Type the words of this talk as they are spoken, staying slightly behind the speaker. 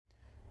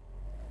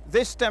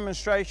This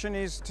demonstration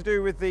is to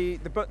do with the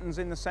buttons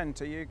in the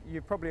centre.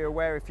 You're probably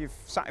aware if you've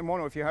sat in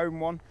one or if you own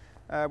one.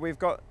 We've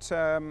got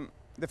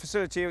the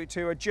facility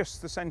to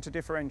adjust the centre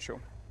differential.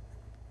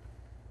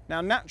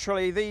 Now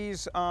naturally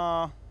these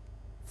are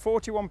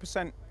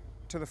 41%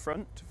 to the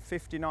front,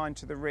 59%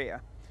 to the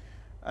rear.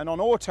 And on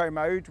auto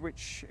mode,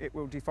 which it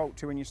will default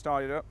to when you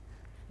start it up,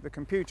 the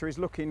computer is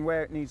looking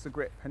where it needs the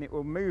grip and it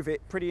will move it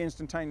pretty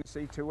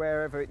instantaneously to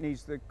wherever it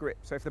needs the grip.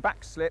 So if the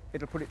back's slip,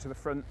 it'll put it to the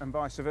front and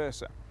vice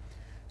versa.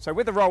 So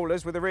with the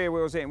rollers, with the rear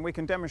wheels in, we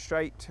can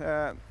demonstrate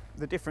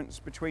the difference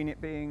between it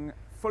being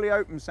fully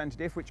open centre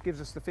diff, which gives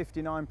us the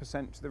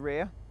 59% to the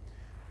rear,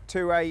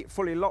 to a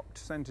fully locked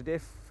centre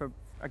diff for,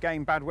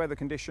 again, bad weather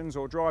conditions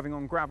or driving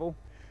on gravel.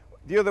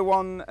 The other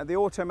one, the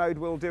auto mode,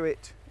 will do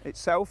it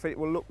itself. It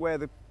will look where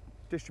the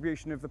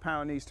distribution of the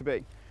power needs to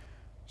be.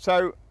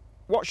 So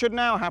what should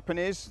now happen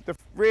is the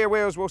rear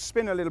wheels will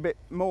spin a little bit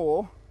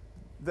more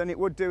than it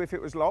would do if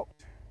it was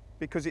locked,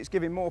 because it's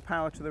giving more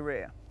power to the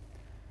rear.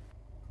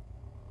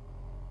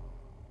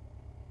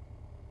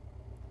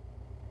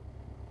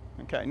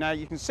 Okay, now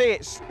you can see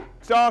it's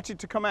started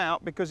to come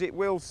out because it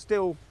will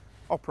still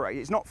operate.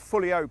 It's not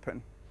fully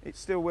open. It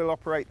still will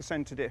operate the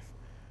centre diff.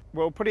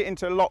 We'll put it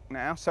into lock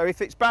now. So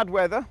if it's bad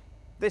weather,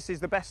 this is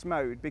the best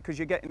mode because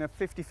you're getting a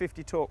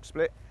 50-50 torque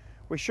split.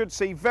 We should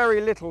see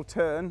very little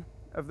turn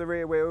of the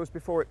rear wheels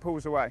before it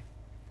pulls away.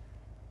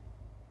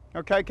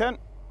 Okay, Ken?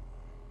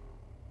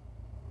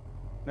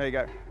 There you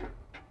go.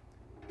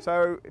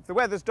 So if the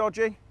weather's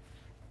dodgy,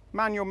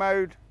 manual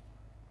mode,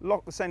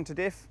 lock the centre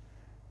diff,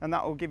 and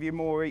that will give you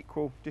more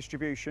equal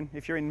distribution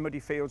if you're in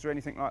muddy fields or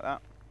anything like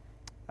that.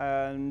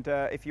 And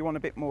if you want a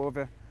bit more of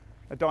a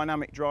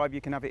dynamic drive, you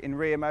can have it in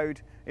rear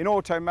mode. In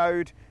auto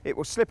mode, it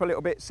will slip a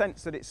little bit,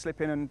 sense that it's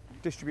slipping and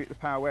distribute the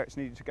power where it's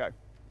needed to go.